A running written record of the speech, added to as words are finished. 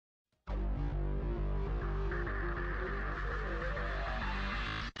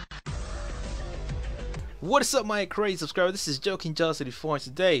What is up, my crazy subscriber? This is Joking Jealousy 4, and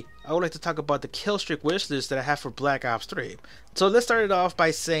today I would like to talk about the kill streak wish list that I have for Black Ops 3. So let's start it off by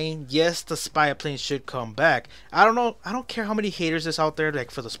saying yes, the spy plane should come back. I don't care how many haters there's out there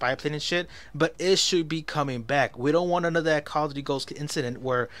like for the spy plane and shit, but it should be coming back. We don't want another that Call of Duty Ghost incident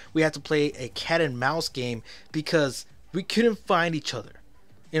where we had to play a cat and mouse game because we couldn't find each other.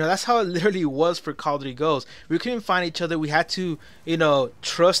 You know, that's how it literally was for Call of Duty Ghosts. We couldn't find each other. We had to,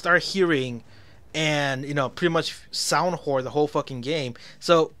 trust our hearing and, pretty much sound whore the whole fucking game.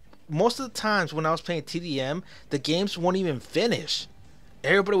 So most of the times when I was playing TDM, the games won't even finish.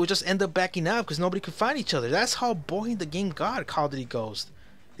 Everybody would just end up backing out because nobody could find each other. That's how boring the game got, Call of Duty Ghost.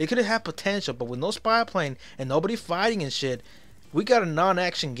 It could have had potential, but with no spy plane and nobody fighting and shit, we got a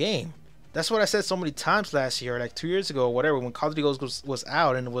non-action game. That's what I said so many times last year, like 2 years ago or whatever, when Call of Duty Ghosts was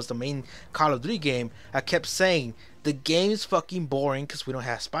out and it was the main Call of Duty game. I kept saying the game is fucking boring because we don't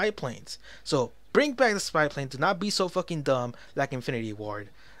have spy planes. So bring back the spy plane. Do not be so fucking dumb like Infinity Ward.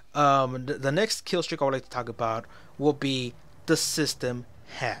 The next kill streak I would like to talk about will be the system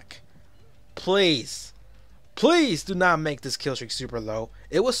hack. Please do not make this kill streak super low.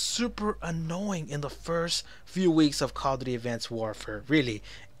 It was super annoying in the first few weeks of Call of Duty Advanced Warfare. Really,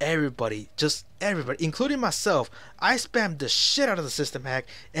 everybody, including myself, I spammed the shit out of the system hack,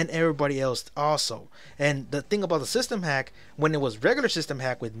 and everybody else also. And the thing about the system hack, when it was regular system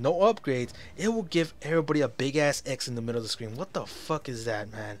hack with no upgrades, it will give everybody a big ass X in the middle of the screen. What the fuck is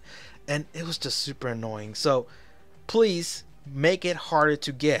that, man? And it was just super annoying. So please make it harder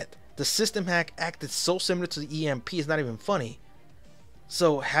to get. The system hack acted so similar to the EMP, it's not even funny.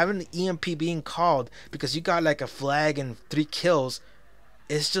 So having the EMP being called because you got like a flag and 3 kills,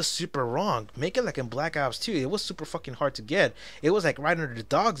 it's just super wrong. Make it like in Black Ops 2. It was super fucking hard to get. It was like right under the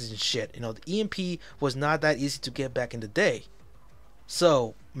dogs and shit. You know, the EMP was not that easy to get back in the day.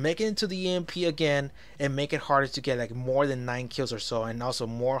 So make it into the EMP again and make it harder to get, like more than 9 kills or so, and also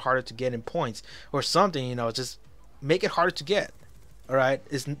more harder to get in points or something. You know, just make it harder to get. Alright,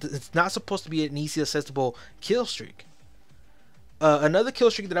 it's not supposed to be an easy accessible kill streak. Another kill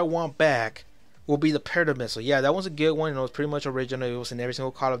streak that I want back will be the Palidin missile. Yeah, that was a good one. You know, it's pretty much original. It was in every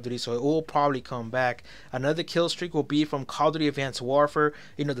single Call of Duty, so it will probably come back. Another kill streak will be from Call of Duty Advanced Warfare.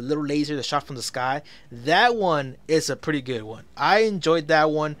 You know, the little laser that shot from the sky. That one is a pretty good one. I enjoyed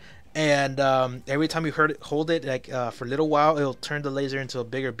that one. And every time you hold it, like for a little while, it'll turn the laser into a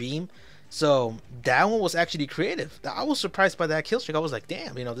bigger beam. So that one was actually creative. I was surprised by that kill streak. I was like,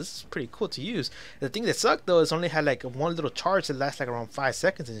 damn, you know, this is pretty cool to use. The thing that sucked though is only had like one little charge that lasts like around 5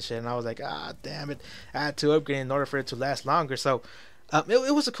 seconds and shit. And I was like, ah, damn it, I had to upgrade in order for it to last longer. So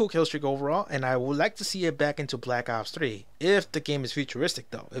it was a cool kill streak overall, and I would like to see it back into Black Ops 3 if the game is futuristic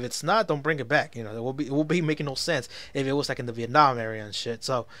though. If it's not, don't bring it back. You know, it will be making no sense if it was like in the Vietnam area and shit.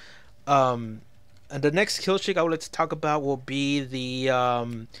 So and the next kill streak I would like to talk about will be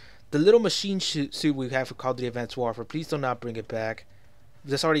the little machine suit we have for Call of Duty Advanced Warfare. Please do not bring it back.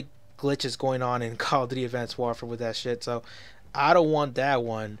 There's already glitches going on in Call of Duty Advanced Warfare with that shit, so I don't want that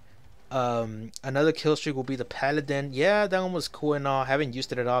one. Another kill streak will be the Palidin. Yeah, that one was cool and all. I haven't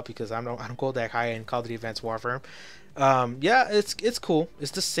used it at all because I don't go that high in Call of Duty Advanced Warfare. Yeah, it's cool.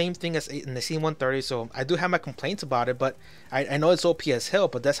 It's the same thing as in the C-130, so I do have my complaints about it, but I know it's OP as hell,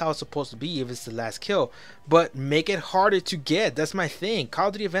 but that's how it's supposed to be if it's the last kill. But make it harder to get. That's my thing. Call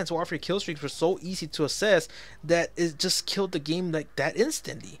of Duty Advanced Warfare kill streaks were so easy to assess that it just killed the game like that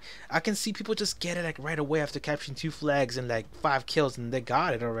instantly. I can see people just get it like right away after capturing 2 flags and like 5 kills and they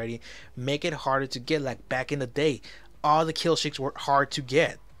got it already. Make it harder to get, like back in the day. All the kill streaks were hard to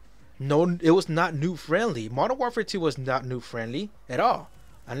get. No, it was not noob friendly. Modern Warfare 2 was not noob friendly at all,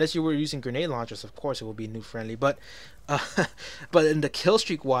 unless you were using grenade launchers. Of course, it will be noob friendly. But in the kill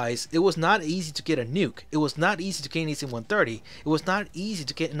streak wise, it was not easy to get a nuke. It was not easy to get an AC-130. It was not easy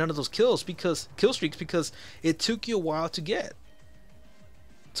to get none of those kill streaks because it took you a while to get.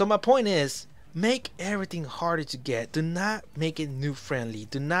 So my point is, make everything harder to get. Do not make it noob friendly.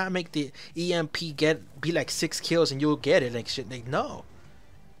 Do not make the EMP be like 6 kills and you'll get it like shit. Like, no.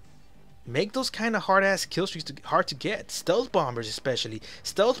 Make those kind of hard ass kill streaks hard to get. Stealth bombers, especially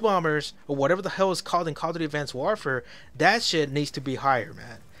stealth bombers or whatever the hell is called in Call of Duty Advanced Warfare, that shit needs to be higher,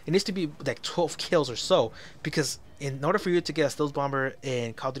 man. It needs to be like 12 kills or so, because in order for you to get a stealth bomber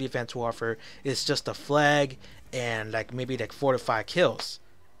in Call of Duty Advanced Warfare, it's just a flag and like maybe like 4 to 5 kills.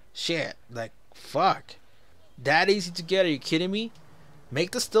 Shit, like fuck, that easy to get? Are you kidding me?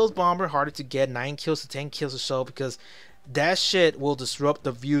 Make the stealth bomber harder to get, 9 kills to 10 kills or so, because that shit will disrupt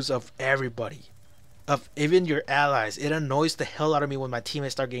the views of everybody. of even your allies. It annoys the hell out of me when my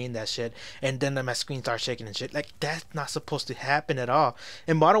teammates start getting that shit, and then my screen starts shaking and shit. Like, that's not supposed to happen at all.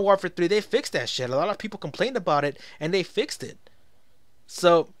 In Modern Warfare 3, they fixed that shit. A lot of people complained about it, and they fixed it.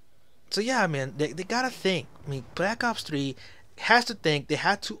 So yeah, man, they gotta think. I mean, Black Ops 3 has to think. They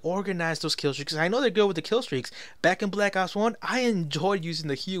had to organize those kill streaks. I know they're good with the kill streaks. Back in Black Ops 1, I enjoyed using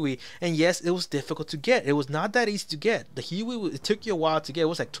the Huey, and yes, it was difficult to get. It was not that easy to get. The Huey, it took you a while to get. It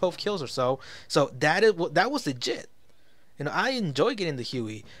was like 12 kills or so. So that was legit. You know, I enjoy getting the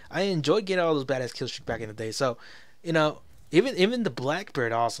Huey. I enjoyed getting all those badass kill streaks back in the day. So, you know, even the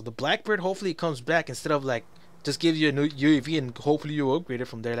Blackbird also. The Blackbird, hopefully it comes back instead of like just gives you a new UAV and hopefully you upgrade it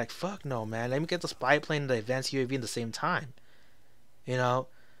from there. Like, fuck no, man. Let me get the spy plane and the advanced UAV in the same time. You know,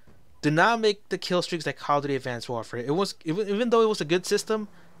 do not make the kill streaks like Call of Duty Advanced Warfare. Even though it was a good system,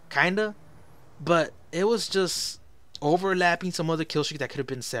 kinda, but it was just overlapping some other kill streaks that could have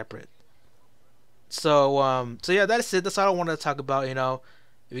been separate. So yeah, that's it. That's all I wanted to talk about. You know,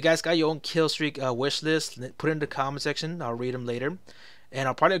 if you guys got your own kill streak wish list, put it in the comment section. I'll read them later, and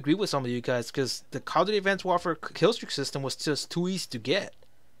I'll probably agree with some of you guys because the Call of Duty Advanced Warfare kill streak system was just too easy to get.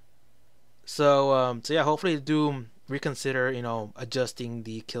 So yeah, hopefully do reconsider, you know, adjusting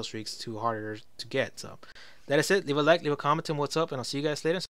the kill streaks to harder to get. So that is it. Leave a like, leave a comment, and what's up, and I'll see you guys later.